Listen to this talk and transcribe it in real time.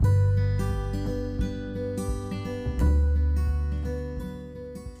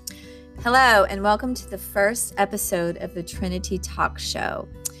Hello, and welcome to the first episode of the Trinity Talk Show.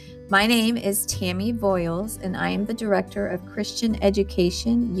 My name is Tammy Voiles, and I am the Director of Christian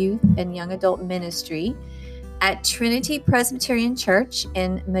Education, Youth, and Young Adult Ministry at Trinity Presbyterian Church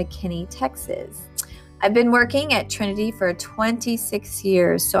in McKinney, Texas. I've been working at Trinity for 26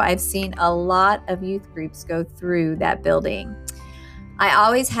 years, so I've seen a lot of youth groups go through that building. I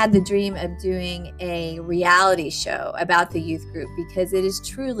always had the dream of doing a reality show about the youth group because it is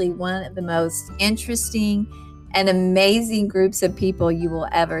truly one of the most interesting and amazing groups of people you will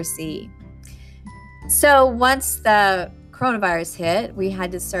ever see. So once the coronavirus hit, we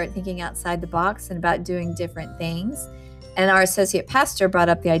had to start thinking outside the box and about doing different things. And our associate pastor brought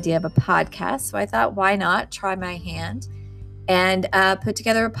up the idea of a podcast. So I thought, why not try my hand and put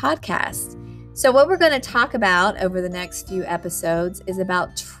together a podcast? So what we're going to talk about over the next few episodes is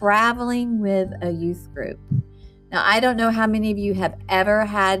about traveling with a youth group. Now, I don't know how many of you have ever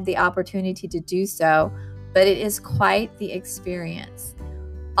had the opportunity to do so, but it is quite the experience.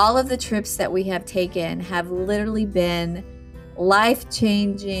 All of the trips that we have taken have literally been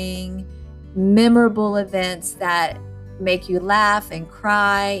life-changing, memorable events that make you laugh and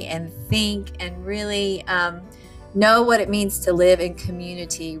cry and think and really know what it means to live in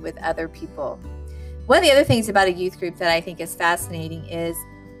community with other people. One of the other things about a youth group that I think is fascinating is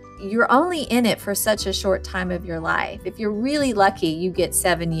you're only in it for such a short time of your life. If you're really lucky, you get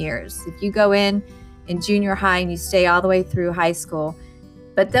 7 years. If you go in junior high and you stay all the way through high school,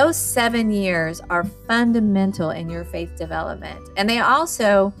 but those 7 years are fundamental in your faith development. And they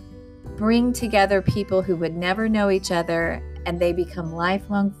also bring together people who would never know each other, and they become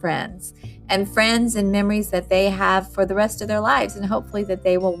lifelong friends and memories that they have for the rest of their lives, and hopefully that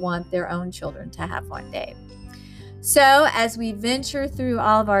they will want their own children to have one day. So as we venture through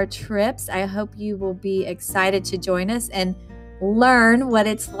all of our trips, I hope you will be excited to join us and learn what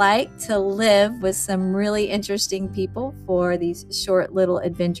it's like to live with some really interesting people for these short little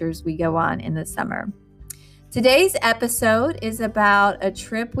adventures we go on in the summer. Today's episode is about a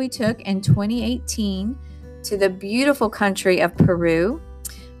trip we took in 2018 to the beautiful country of Peru.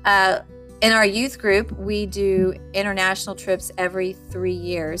 In our youth group, we do international trips every 3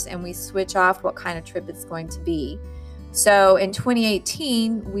 years, and we switch off what kind of trip it's going to be. So in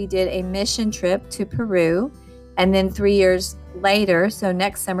 2018, we did a mission trip to Peru, and then 3 years later, so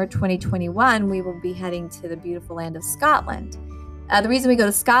next summer, 2021, we will be heading to the beautiful land of Scotland. The reason we go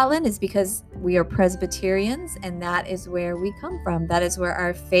to Scotland is because we are Presbyterians, and that is where we come from. That is where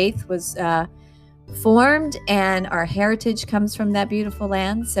our faith was formed, and our heritage comes from that beautiful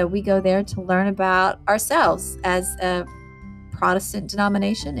land. So we go there to learn about ourselves as a Protestant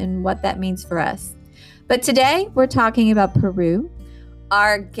denomination and what that means for us. But today we're talking about Peru.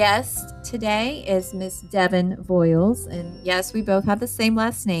 Our guest today is Miss Devin Voiles, and yes, we both have the same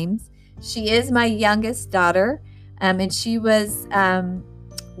last names. She is my youngest daughter, and she was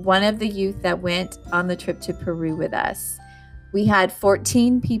one of the youth that went on the trip to Peru with us. We had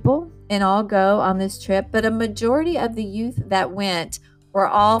 14 people in all go on this trip, but a majority of the youth that went were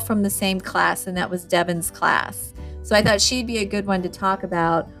all from the same class, and that was Devin's class. So I thought she'd be a good one to talk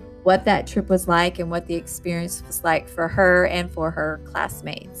about what that trip was like and what the experience was like for her and for her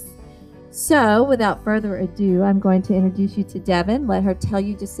classmates. So without further ado, I'm going to introduce you to Devin. Let her tell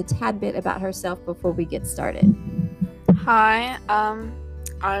you just a tad bit about herself before we get started. Hi,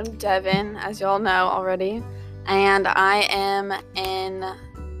 I'm Devin, as you all know already. And I am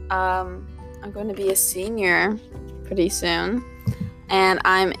I'm going to be a senior pretty soon. And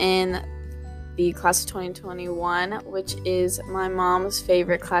I'm in the class of 2021, which is my mom's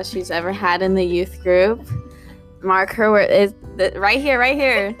favorite class she's ever had in the youth group. Mark her where is right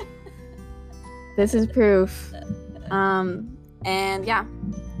here. This is proof. And yeah,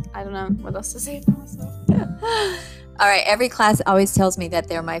 I don't know what else to say for myself. All right, every class always tells me that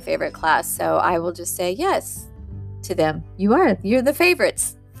they're my favorite class, so I will just say yes to them. You're the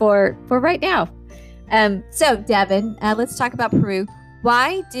favorites for right now. So Devin, let's talk about Peru.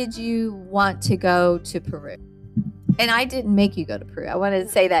 Why did you want to go to Peru? And I didn't make you go to Peru. I wanted to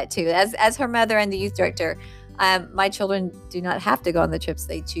say that too. As her mother and the youth director, my children do not have to go on the trips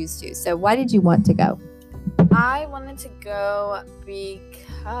they choose to. So why did you want to go? I wanted to go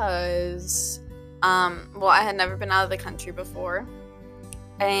because I had never been out of the country before,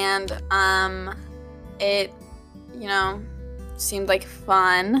 and it seemed like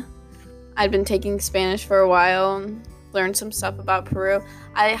fun. I'd been taking Spanish for a while and learned some stuff about Peru.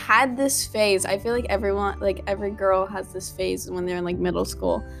 I had this phase. I feel like every girl has this phase when they're in middle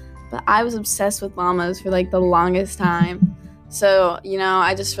school, but I was obsessed with llamas for the longest time. So,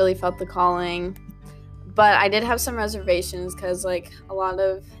 I just really felt the calling. But I did have some reservations because a lot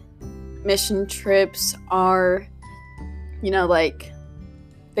of mission trips are, like,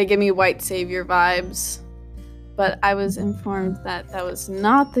 they give me white savior vibes. But I was informed that that was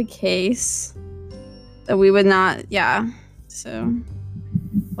not the case. That we would not, so.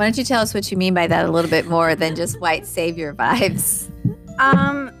 Why don't you tell us what you mean by that a little bit more than just white savior vibes?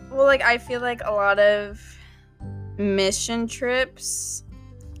 Well, like, I feel like a lot of mission trips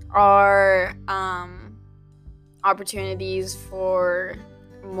are opportunities for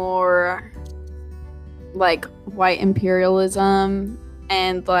more, like, white imperialism,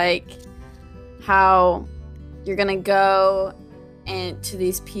 and, like, how you're gonna go into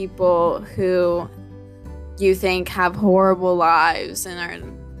these people who you think have horrible lives and are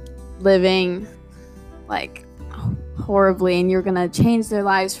living, like, horribly, and you're gonna change their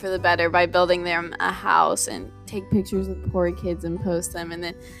lives for the better by building them a house and take pictures of poor kids and post them, and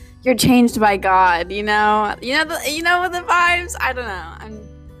then you're changed by God. You know what the vibes. I don't know.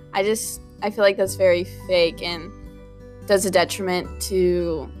 I feel like that's very fake and does a detriment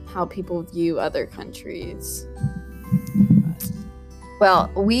to how people view other countries.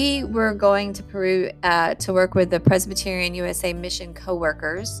 Well, we were going to Peru to work with the Presbyterian USA Mission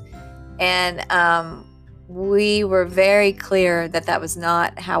co-workers, and we were very clear that that was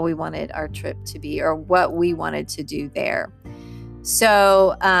not how we wanted our trip to be or what we wanted to do there.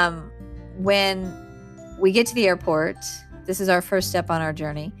 So when we get to the airport, this is our first step on our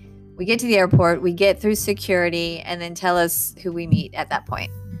journey. We get to the airport, we get through security, and then tell us who we meet at that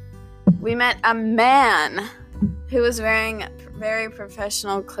point. We met a man who was wearing very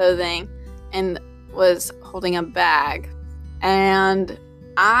professional clothing and was holding a bag. And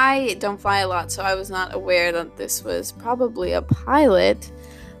I don't fly a lot, so I was not aware that this was probably a pilot.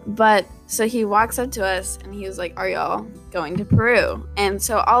 But so he walks up to us and he was like, "Are y'all going to Peru?" And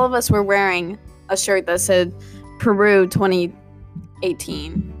so all of us were wearing a shirt that said Peru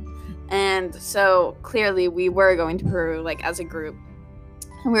 2018. And so clearly we were going to Peru, like, as a group.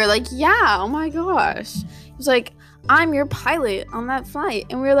 And we were like, yeah, oh my gosh. He was like, "I'm your pilot on that flight."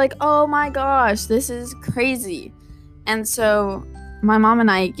 And we were like, oh my gosh, this is crazy. And so my mom and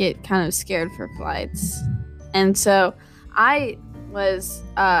I get kind of scared for flights. And so I was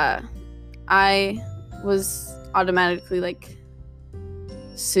automatically, like,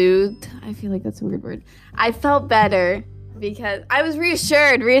 soothed. I feel like that's a weird word. I felt better because I was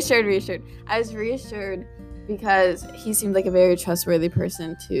reassured. I was reassured because he seemed like a very trustworthy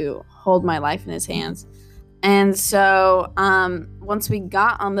person to hold my life in his hands. And so once we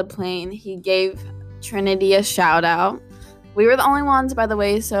got on the plane, he gave Trinity a shout out. We were the only ones, by the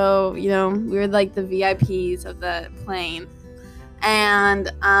way, so, we were like the VIPs of the plane. And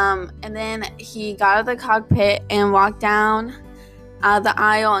then he got out of the cockpit and walked down the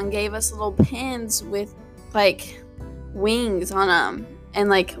aisle and gave us little pins with, like, wings on them. And,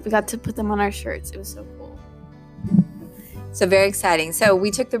 like, we got to put them on our shirts. It was so cool. So very exciting. So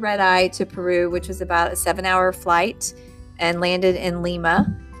we took the red eye to Peru, which was about a 7-hour flight, and landed in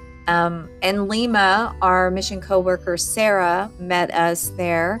Lima. In Lima, our mission co-worker Sarah met us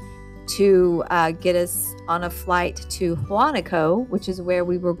there to get us on a flight to Huánuco, which is where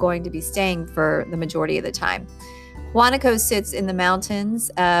we were going to be staying for the majority of the time. Huánuco sits in the mountains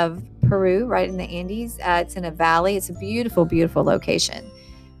of Peru, right in the Andes. It's in a valley. It's a beautiful, beautiful location.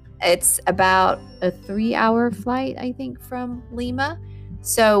 It's about a 3-hour flight, I think, from Lima.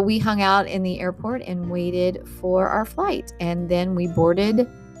 So we hung out in the airport and waited for our flight. And then we boarded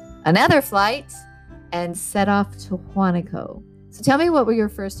another flight and set off to Huánuco. So tell me, what were your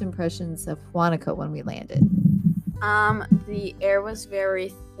first impressions of Huánuco when we landed? The air was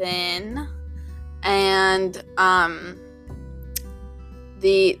very thin, and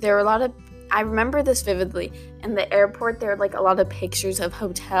there were a lot of, I remember this vividly. In the airport, there were, like, a lot of pictures of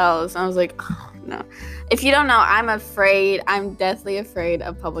hotels, and I was like, oh no. If you don't know, I'm deathly afraid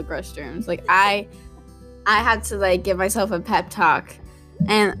of public restrooms. Like, I had to, like, give myself a pep talk,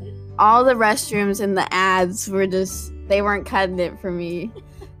 and all the restrooms in the ads were just, they weren't cutting it for me.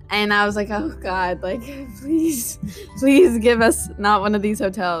 And I was like, oh God, like, please give us not one of these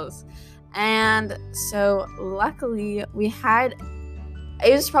hotels. And so luckily it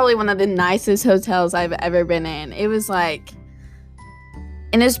was probably one of the nicest hotels I've ever been in. It was like,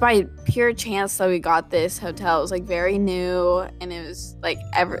 and it was by pure chance that we got this hotel. It was, like, very new, and it was like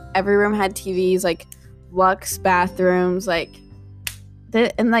every room had TVs, like luxe bathrooms, like,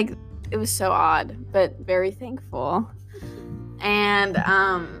 and, like, it was so odd, but very thankful. And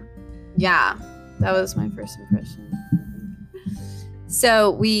yeah, that was my first impression.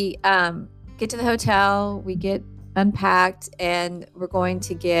 So we get to the hotel, we get unpacked, and we're going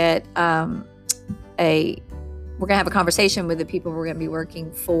to get we're going to have a conversation with the people we're going to be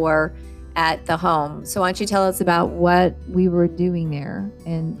working for at the home. So why don't you tell us about what we were doing there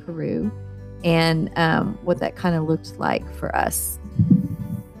in Peru and what that kind of looked like for us.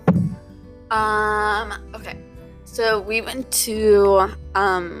 Okay. So we went to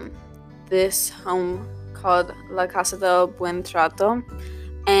this home called La Casa del Buen Trato,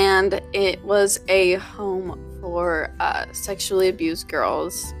 and it was a home for sexually abused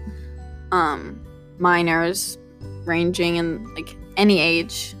girls, minors, ranging in like any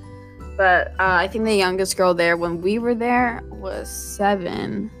age. But I think the youngest girl there when we were there was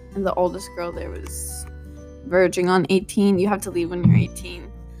 7, and the oldest girl there was verging on 18. You have to leave when you're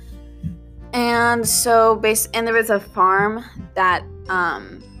 18. And so and there was a farm that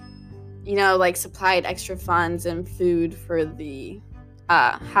like supplied extra funds and food for the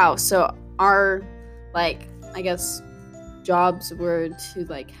house. So our I guess jobs were to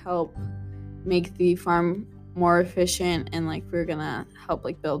like help make the farm more efficient, and like we were gonna help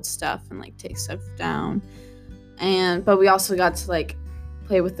like build stuff and like take stuff down, but we also got to like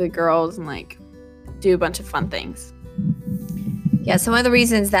play with the girls and like do a bunch of fun things. Yeah, so one of the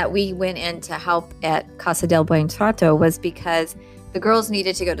reasons that we went in to help at Casa del Buen Trato was because the girls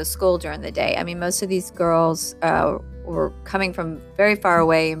needed to go to school during the day. I mean, most of these girls were coming from very far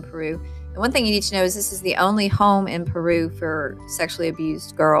away in Peru. And one thing you need to know is this is the only home in Peru for sexually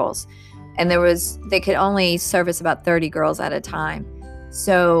abused girls. And they could only service about 30 girls at a time.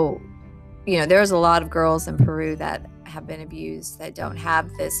 So, there's a lot of girls in Peru that have been abused that don't have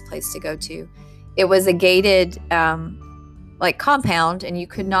this place to go to. It was a gated compound, and you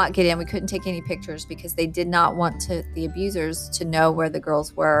could not get in. We couldn't take any pictures because they did not want the abusers to know where the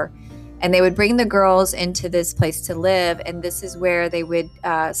girls were. And they would bring the girls into this place to live, and this is where they would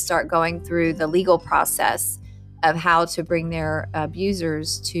start going through the legal process of how to bring their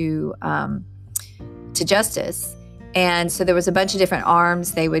abusers to justice. And so there was a bunch of different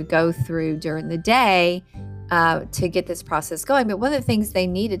arms they would go through during the day to get this process going. But one of the things they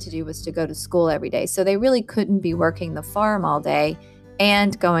needed to do was to go to school every day. So they really couldn't be working the farm all day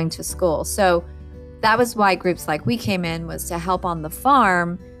and going to school. So that was why groups like we came in, was to help on the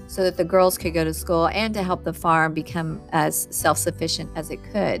farm so that the girls could go to school and to help the farm become as self-sufficient as it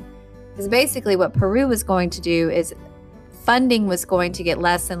could. Because basically what Peru was going to do is funding was going to get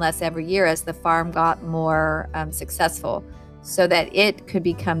less and less every year as the farm got more successful, so that it could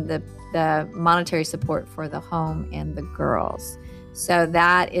become the monetary support for the home and the girls. So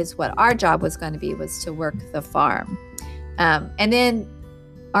that is what our job was going to be, was to work the farm. And then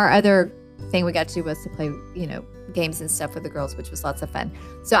our other thing we got to do was to play, games and stuff with the girls, which was lots of fun.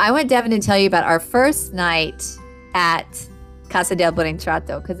 So I want Devin to tell you about our first night at Casa del Buen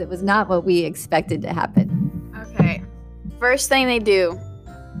Trato, because it was not what we expected to happen. Okay. First thing they do,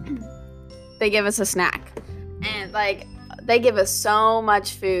 they give us a snack. And they give us so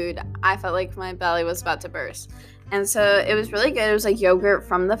much food. I felt like my belly was about to burst. And so it was really good. It was like yogurt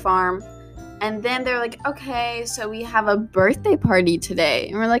from the farm. And then they're like, okay, so we have a birthday party today.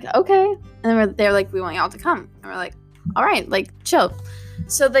 And we're like, okay. And they're like, we want y'all to come. And we're like, all right, chill.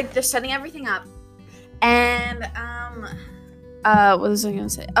 So they're setting everything up. And what was I gonna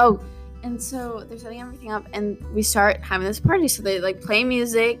say? Oh, and so they're setting everything up, and we start having this party. So they play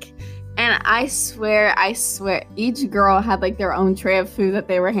music, and I swear, each girl had their own tray of food that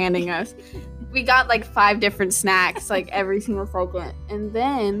they were handing us. We got 5 different snacks every single second, and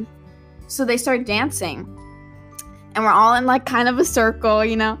then so they start dancing, and we're all in kind of a circle,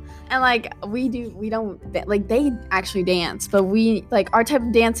 and we don't they actually dance, but we our type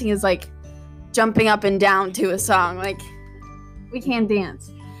of dancing is jumping up and down to a song. We can't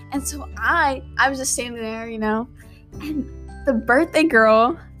dance. And so I was just standing there, and the birthday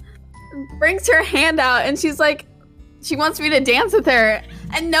girl brings her hand out, and she's like, she wants me to dance with her.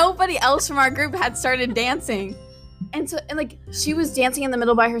 And nobody else from our group had started dancing. And so, she was dancing in the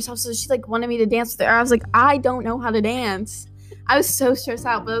middle by herself, so she, wanted me to dance with her. I was like, I don't know how to dance. I was so stressed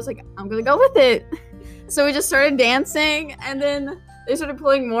out, but I was like, I'm gonna go with it. So we just started dancing, and then they started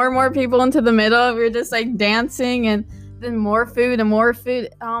pulling more and more people into the middle. We were just, dancing, and then more food and more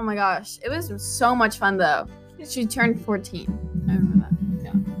food. Oh my gosh. It was so much fun though. She turned 14. I remember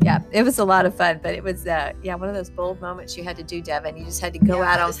that. Yeah, it was a lot of fun, but it was one of those bold moments you had to do, Devin. You just had to go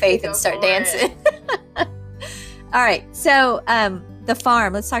out on faith and start dancing. All right. So the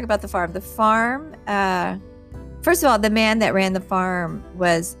farm. Let's talk about the farm. The farm, first of all, the man that ran the farm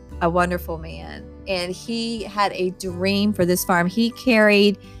was a wonderful man, and he had a dream for this farm. He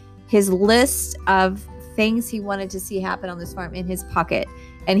carried his list of things he wanted to see happen on this farm in his pocket,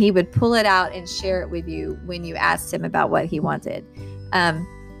 and he would pull it out and share it with you when you asked him about what he wanted.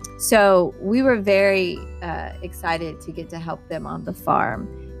 So we were very excited to get to help them on the farm.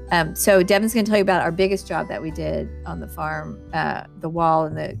 So Devin's going to tell you about our biggest job that we did on the farm, the wall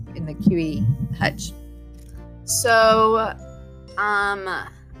in the Kiwi hutch. So,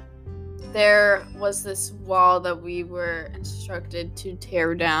 there was this wall that we were instructed to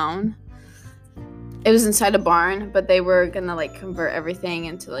tear down. It was inside a barn, but they were gonna like convert everything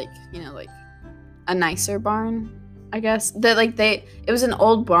into like, you know, like a nicer barn, I guess. It was an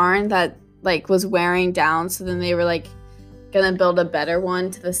old barn that like was wearing down, so then they were like gonna build a better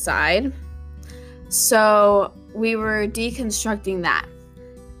one to the side. So we were deconstructing that.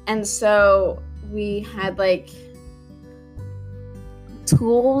 And so we had like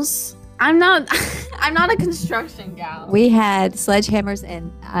tools. I'm not a construction gal. We had sledgehammers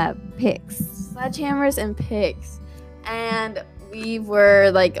and picks. Sledgehammers and picks. And we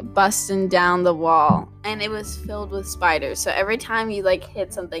were like busting down the wall, and it was filled with spiders. So every time you like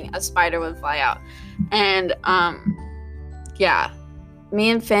hit something, a spider would fly out. And yeah.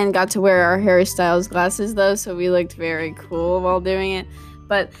 Me and Finn got to wear our Harry Styles glasses though, so we looked very cool while doing it.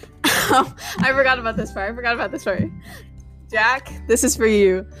 But I forgot about this part. Jack, this is for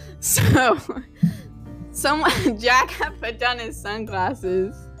you. So Jack had put down his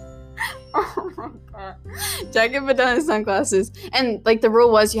sunglasses. Oh my god. Jack had put down his sunglasses. And like the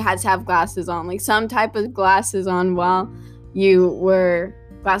rule was you had to have glasses on. Like some type of glasses on while you were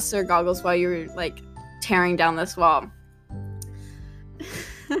glasses or goggles while you were like tearing down this wall.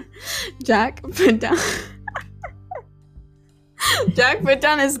 Jack put down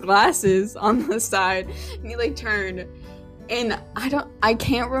his glasses on the side, and he like turned, and I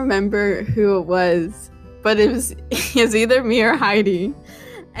can't remember who it was, but it was either me or Heidi,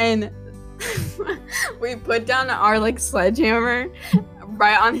 and we put down our like sledgehammer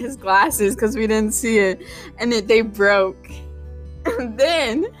right on his glasses because we didn't see it, and they broke, and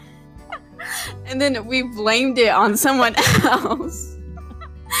then we blamed it on someone else.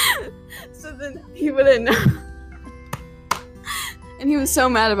 So then he wouldn't know. And he was so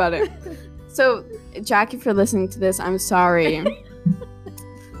mad about it. So, Jack, if you're listening to this, I'm sorry.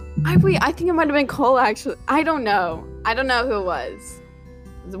 I think it might have been Cole, actually. I don't know who it was.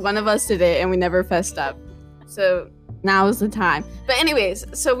 One of us did it, and we never fessed up. So, now is the time. But anyways,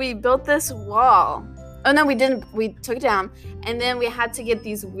 so we built this wall. Oh, no, we didn't. We took it down. And then we had to get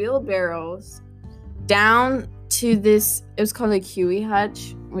these wheelbarrows down to this. It was called a Kiwi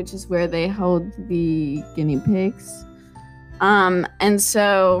hutch, which is where they hold the guinea pigs. And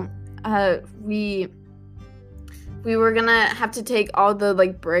so we were gonna have to take all the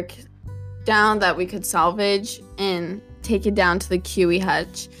like brick down that we could salvage and take it down to the Kiwi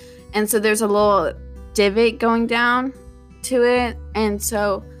hutch. And so there's a little divot going down to it, and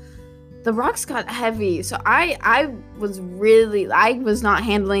so the rocks got heavy. So I was not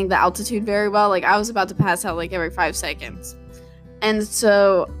handling the altitude very well. Like I was about to pass out like every 5 seconds. And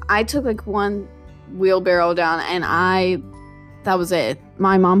so I took like one wheelbarrow down, and that was it.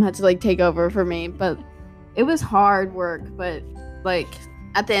 My mom had to like take over for me, but it was hard work, but like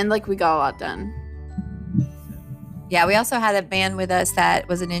at the end, like we got a lot done. Yeah, we also had a man with us that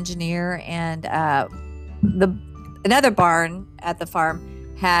was an engineer, and another barn at the farm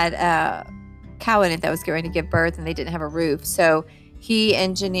had a cow in it that was going to give birth, and they didn't have a roof. So he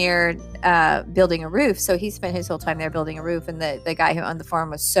engineered building a roof. So he spent his whole time there building a roof. And the guy who owned the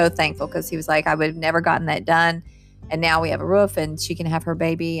farm was so thankful because he was like, I would have never gotten that done. And now we have a roof, and she can have her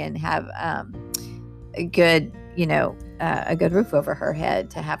baby and have a good roof over her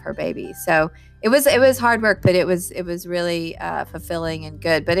head to have her baby. So it was hard work, but it was really fulfilling and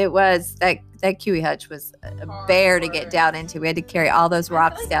good. But it was that Kiwi hutch was a bear to get down into. We had to carry all those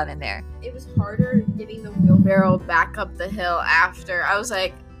rocks down in there. It was harder getting the wheelbarrow back up the hill after. I was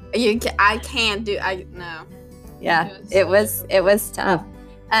like, I can't do. No. Yeah, it was tough.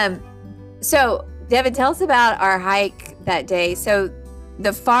 So Devin, tell us about our hike that day. So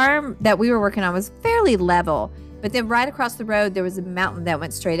the farm that we were working on was fairly level, but then right across the road, there was a mountain that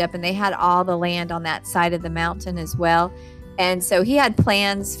went straight up, and they had all the land on that side of the mountain as well. And so he had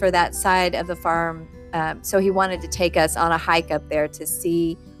plans for that side of the farm. So he wanted to take us on a hike up there to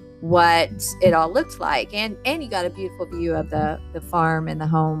see what it all looked like. And you got a beautiful view of the farm and the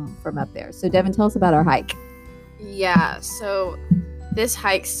home from up there. So Devin, tell us about our hike. Yeah, so this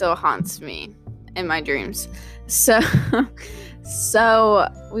hike still haunts me in my dreams. So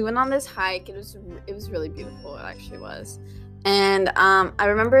we went on this hike. It was really beautiful. It actually was. And I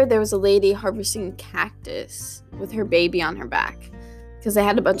remember there was a lady harvesting cactus with her baby on her back because they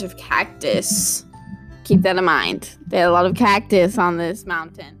had a bunch of cactus. Keep that in mind. They had a lot of cactus on this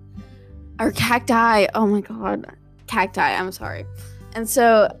mountain. Or cacti. Oh my god. Cacti. I'm sorry. And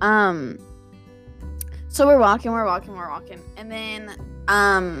so we're walking, and then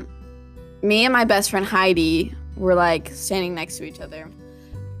me and my best friend Heidi were like standing next to each other.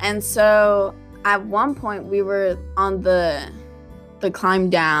 And so at one point we were on the climb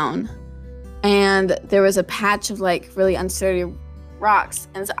down, and there was a patch of like really unsturdy rocks.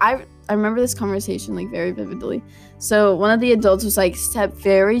 And so I remember this conversation like very vividly. So one of the adults was like, step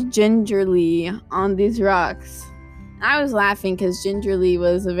very gingerly on these rocks. And I was laughing because gingerly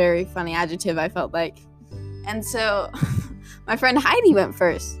was a very funny adjective, I felt like. And so my friend Heidi went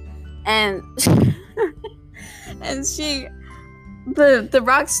first, and and the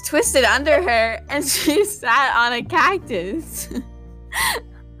rocks twisted under her, and she sat on a cactus.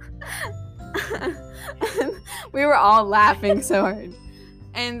 We were all laughing so hard,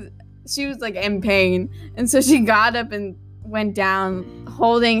 and she was like in pain, and so she got up and went down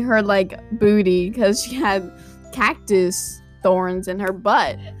holding her like booty because she had cactus thorns in her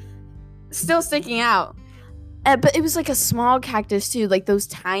butt still sticking out. But it was like a small cactus too, like those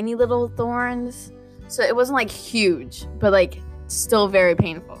tiny little thorns, so it wasn't like huge, but like still very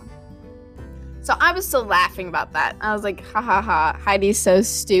painful. So I was still laughing about that. I was like, ha ha ha, Heidi's so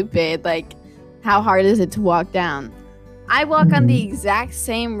stupid, like how hard is it to walk down? I walk on the exact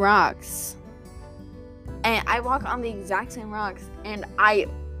same rocks, and I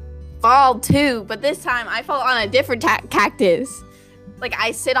fall too, but this time I fall on a different cactus. Like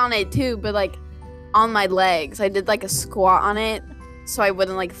I sit on it too, but like on my legs. I did like a squat on it so I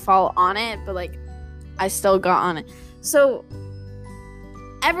wouldn't like fall on it, but like I still got on it. So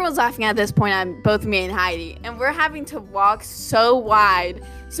everyone's laughing at this point at both me and Heidi, and we're having to walk so wide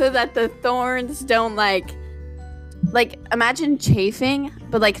so that the thorns don't like imagine chafing,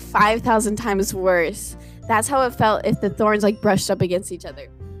 but like 5,000 times worse. That's how it felt if the thorns like brushed up against each other.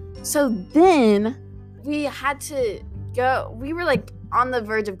 So then we had to go. We were like on the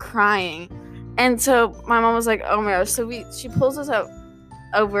verge of crying. And so my mom was like, oh my gosh. So she pulls us out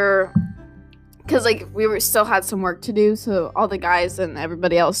over, because like we still had some work to do. So all the guys and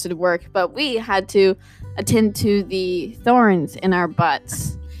everybody else did work, but we had to attend to the thorns in our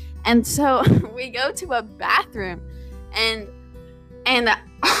butts. And so we go to a bathroom, and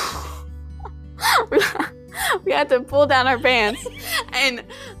we had to pull down our pants, and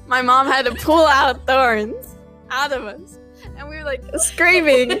my mom had to pull out thorns out of us, and we were like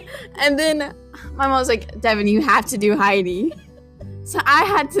screaming. And then my mom was like, Devin, you have to do Heidi. So I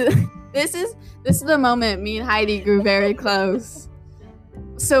had to. This is the moment me and Heidi grew very close.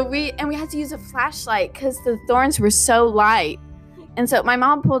 So we had to use a flashlight because the thorns were so light. And so my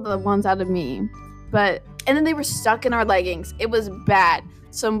mom pulled the ones out of me, and then they were stuck in our leggings. It was bad.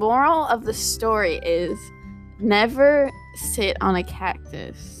 So moral of the story is never sit on a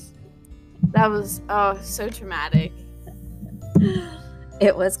cactus. That was, so traumatic.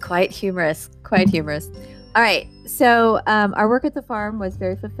 It was quite humorous. All right. So our work at the farm was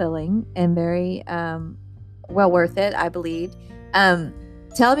very fulfilling and very well worth it, I believe.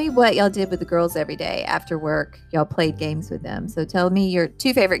 Tell me what y'all did with the girls every day after work. Y'all played games with them. So tell me your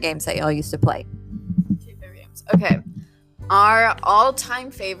 2 favorite games that y'all used to play. 2 favorite games. Okay. Our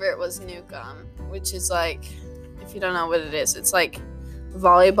all-time favorite was Nukem, which is like, if you don't know what it is, it's like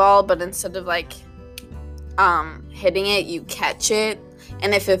volleyball, but instead of like hitting it, you catch it,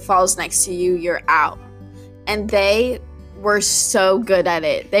 and if it falls next to you, you're out. And they were so good at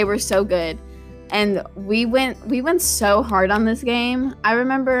it. They were so good. And we went so hard on this game. I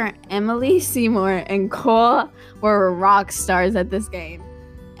remember Emily Seymour and Cole were rock stars at this game.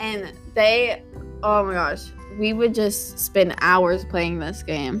 And oh my gosh, we would just spend hours playing this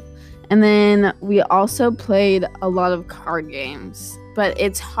game. And then we also played a lot of card games. But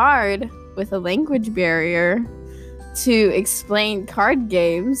it's hard with a language barrier to explain card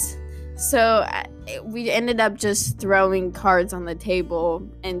games. So we ended up just throwing cards on the table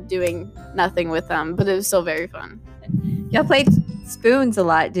and doing nothing with them, but it was still very fun. Y'all played spoons a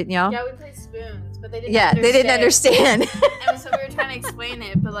lot, didn't y'all? Yeah, we played spoons, but they didn't understand. And so we were trying to explain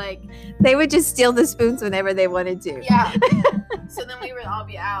it, but like they would just steal the spoons whenever they wanted to. Yeah. So then we would all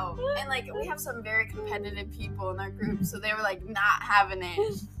be out. And like we have some very competitive people in our group, so they were like not having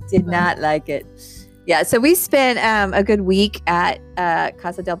it. Did not like it. Yeah, so we spent a good week at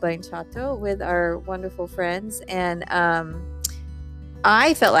Casa del Brinchato with our wonderful friends, and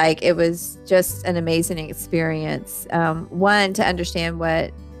I felt like it was just an amazing experience. One, to understand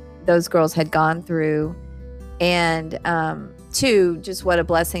what those girls had gone through, and 2, just what a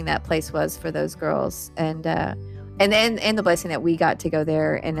blessing that place was for those girls, and the blessing that we got to go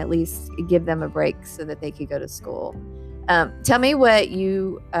there and at least give them a break so that they could go to school. Tell me what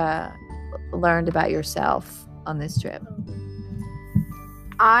you learned about yourself on this trip.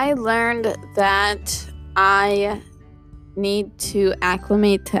 I learned that I need to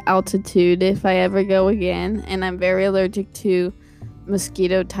acclimate to altitude if I ever go again, and I'm very allergic to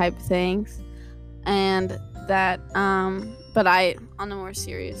mosquito type things. And that but I, on a more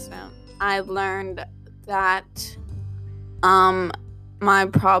serious note, I learned that my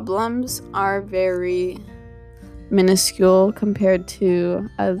problems are very minuscule compared to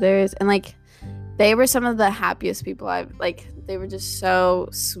others, and like they were some of the happiest people I've like. They were just so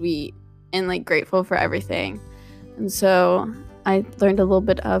sweet and like grateful for everything, and so I learned a little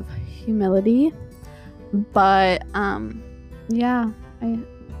bit of humility. But yeah, I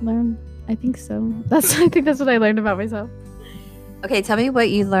think so. I think that's what I learned about myself. Okay, tell me what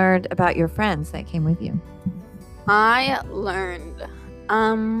you learned about your friends that came with you. I learned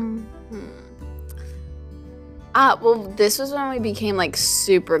well, this was when we became like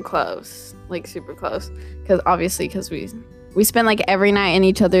super close, because we spent like every night in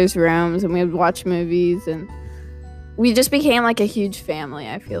each other's rooms, and we would watch movies, and we just became like a huge family,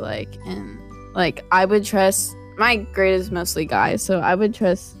 I feel like. And like I would trust, my grade is mostly guys, so I would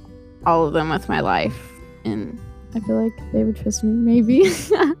trust all of them with my life, and I feel like they would trust me, maybe.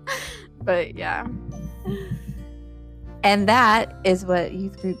 But yeah. And that is what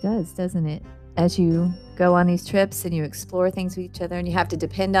youth group does, doesn't it? As you go on these trips and you explore things with each other, and you have to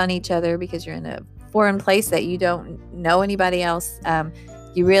depend on each other because you're in a foreign place that you don't know anybody else.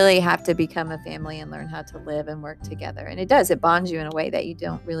 You really have to become a family and learn how to live and work together. And it bonds you in a way that you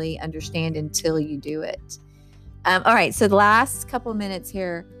don't really understand until you do it. All right. So the last couple minutes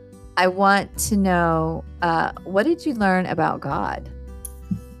here, I want to know, what did you learn about God?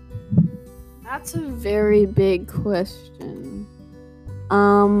 That's a very big question.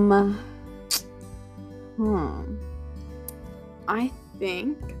 I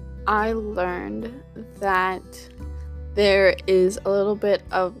think I learned that there is a little bit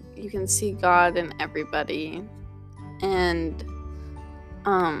of, you can see God in everybody, and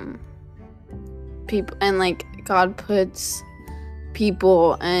people, and like God puts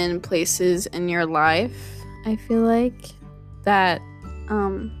people and places in your life, I feel like, that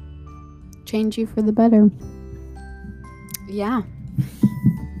change you for the better. Yeah.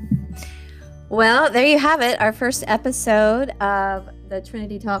 Well, there you have it. Our first episode of the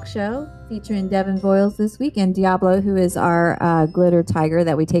Trinity Talk Show featuring Devin Boyles this week, and Diablo, who is our glitter tiger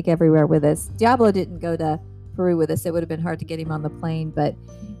that we take everywhere with us. Diablo didn't go to Peru with us. It would have been hard to get him on the plane, but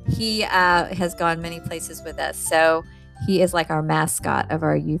he has gone many places with us. So he is like our mascot of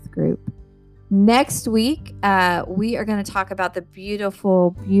our youth group. Next week, we are going to talk about the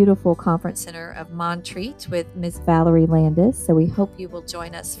beautiful, beautiful conference center of Montreat with Miss Valerie Landis. So we hope you will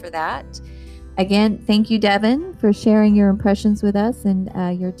join us for that. Again, thank you, Devin, for sharing your impressions with us and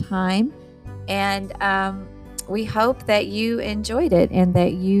your time. And we hope that you enjoyed it and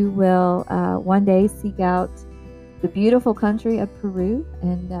that you will one day seek out the beautiful country of Peru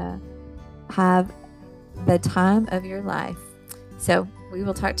and have the time of your life. So we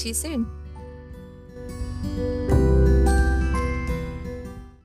will talk to you soon.